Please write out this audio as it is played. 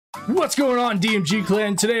What's going on, DMG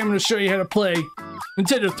Clan? Today I'm going to show you how to play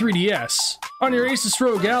Nintendo 3DS on your Asus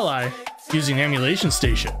ROG Ally using Emulation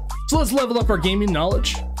Station. So let's level up our gaming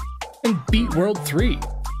knowledge and beat World 3.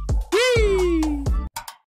 Whee!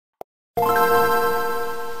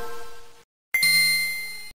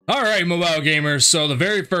 Alright, mobile gamers, so the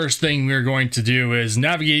very first thing we're going to do is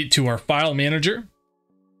navigate to our file manager.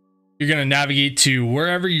 You're going to navigate to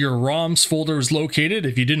wherever your ROMs folder is located.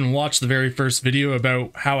 If you didn't watch the very first video about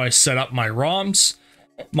how I set up my ROMs,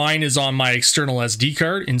 mine is on my external SD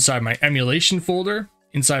card inside my emulation folder,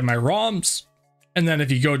 inside my ROMs. And then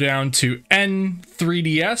if you go down to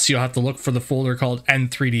N3DS, you'll have to look for the folder called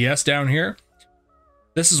N3DS down here.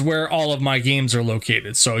 This is where all of my games are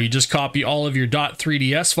located. So you just copy all of your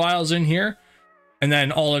 .3ds files in here, and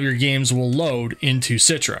then all of your games will load into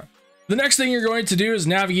Citra. The next thing you're going to do is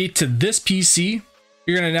navigate to this PC.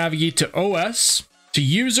 You're going to navigate to OS, to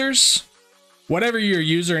users, whatever your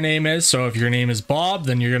username is. So if your name is Bob,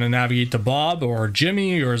 then you're going to navigate to Bob, or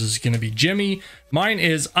Jimmy. Yours is going to be Jimmy. Mine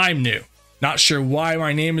is I'm New. Not sure why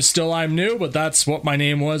my name is still I'm New, but that's what my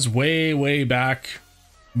name was way back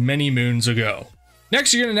many moons ago.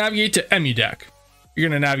 Next, you're going to navigate to EmuDeck. You're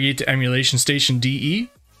going to navigate to Emulation Station DE,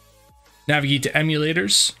 navigate to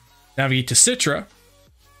Emulators, navigate to Citra.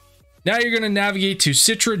 Now you're going to navigate to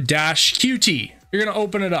Citra-QT. You're going to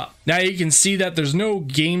open it up. Now you can see that there's no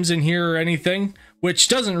games in here or anything, which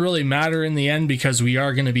doesn't really matter in the end because we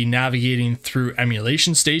are going to be navigating through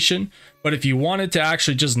Emulation Station. But if you wanted to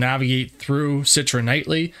actually just navigate through Citra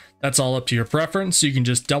nightly, that's all up to your preference. So you can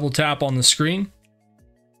just double tap on the screen,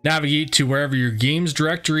 navigate to wherever your games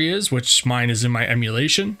directory is, which mine is in my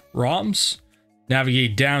emulation, ROMs.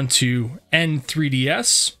 Navigate down to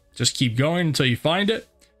N3DS. Just keep going until you find it.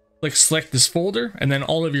 Click select this folder, and then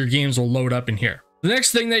all of your games will load up in here. The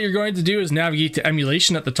next thing that you're going to do is navigate to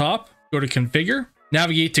emulation at the top, go to configure,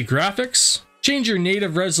 navigate to graphics, change your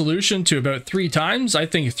native resolution to about 3 times. I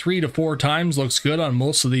think 3 to 4 times looks good on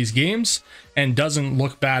most of these games and doesn't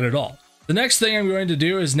look bad at all. The next thing I'm going to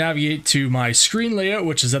do is navigate to my screen layout,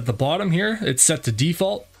 which is at the bottom here. It's set to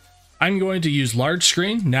default. I'm going to use large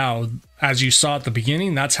screen. Now, as you saw at the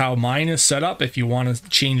beginning, that's how mine is set up. If you want to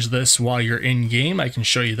change this while you're in game, I can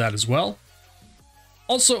show you that as well.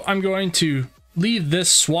 Also, I'm going to leave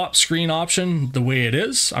this swap screen option the way it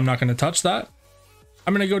is. I'm not going to touch that.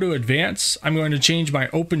 I'm going to go to advanced. I'm going to change my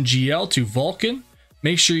OpenGL to Vulkan.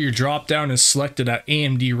 Make sure your drop down is selected at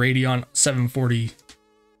AMD Radeon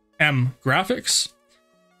 740M graphics.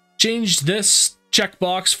 Change this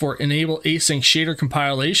checkbox for enable async shader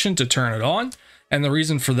compilation to turn it on. And the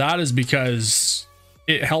reason for that is because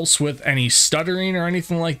it helps with any stuttering or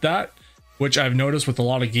anything like that, which I've noticed with a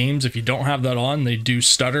lot of games. If you don't have that on, they do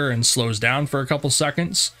stutter and slows down for a couple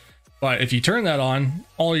seconds. But if you turn that on,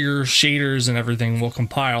 all your shaders and everything will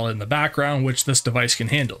compile in the background, which this device can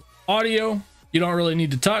handle. Audio, you don't really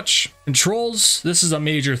need to touch. Controls, this is a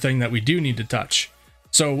major thing that we do need to touch.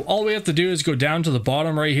 So all we have to do is go down to the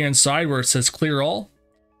bottom right hand side where it says clear all.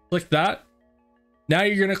 Click that. Now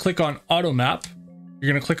you're going to click on auto map.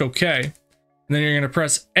 You're going to click OK. And then you're going to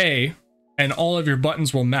press A and all of your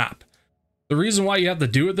buttons will map. The reason why you have to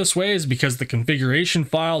do it this way is because the configuration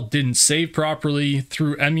file didn't save properly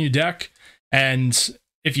through EmuDeck. And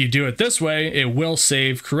if you do it this way, it will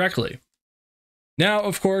save correctly. Now,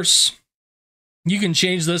 of course, you can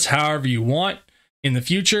change this however you want in the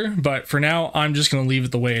future, but for now, I'm just going to leave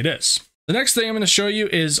it the way it is. The next thing I'm going to show you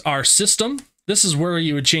is our system. This is where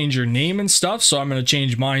you would change your name and stuff. So I'm going to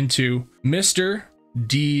change mine to Mr.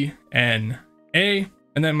 DNA.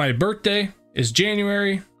 And then my birthday is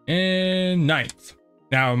January 9th.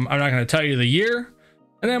 Now, I'm not going to tell you the year.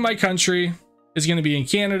 And then my country is going to be in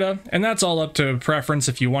Canada. And that's all up to preference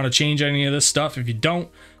if you want to change any of this stuff. If you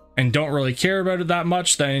don't and don't really care about it that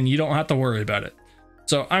much, then you don't have to worry about it.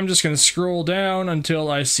 So I'm just going to scroll down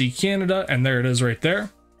until I see Canada, and there it is right there.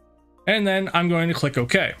 And then I'm going to click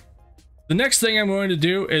OK. The next thing I'm going to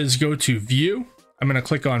do is go to View. I'm going to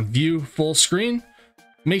click on View Full Screen.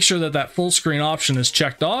 Make sure that that full screen option is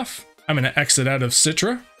checked off. I'm going to exit out of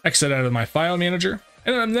Citra, exit out of my file manager,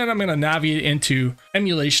 and then I'm going to navigate into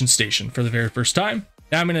Emulation Station for the very first time.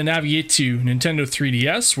 Now I'm going to navigate to Nintendo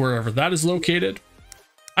 3DS, wherever that is located.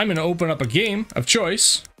 I'm going to open up a game of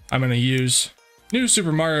choice. I'm going to use New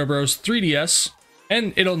Super Mario Bros. 3DS,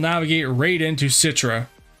 and it'll navigate right into Citra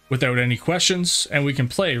without any questions, and we can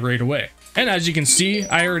play right away. And as you can see,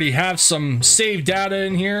 I already have some saved data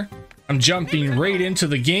in here. I'm jumping right into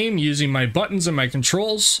the game using my buttons and my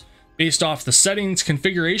controls based off the settings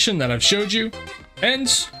configuration that I've showed you,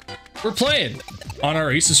 and we're playing on our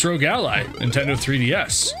Asus ROG Ally Nintendo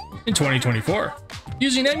 3DS in 2024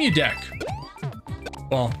 using EmuDeck.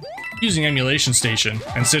 well, using Emulation Station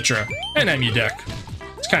and Citra and EMU deck.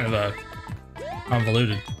 It's kind of a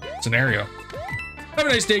convoluted scenario. Have a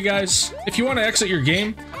nice day, guys. If you want to exit your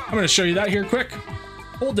game, I'm going to show you that here quick.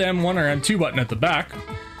 Hold the M1 or M2 button at the back,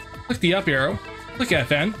 click the up arrow, click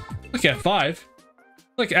FN, click F5,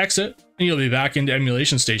 click exit, and you'll be back into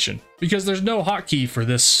Emulation Station, because there's no hotkey for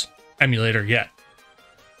this emulator yet.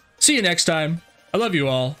 See you next time. I love you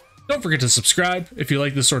all. Don't forget to subscribe if you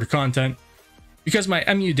like this sort of content, because my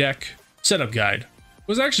EMU deck setup guide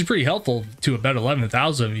was actually pretty helpful to about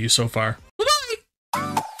 11,000 of you so far.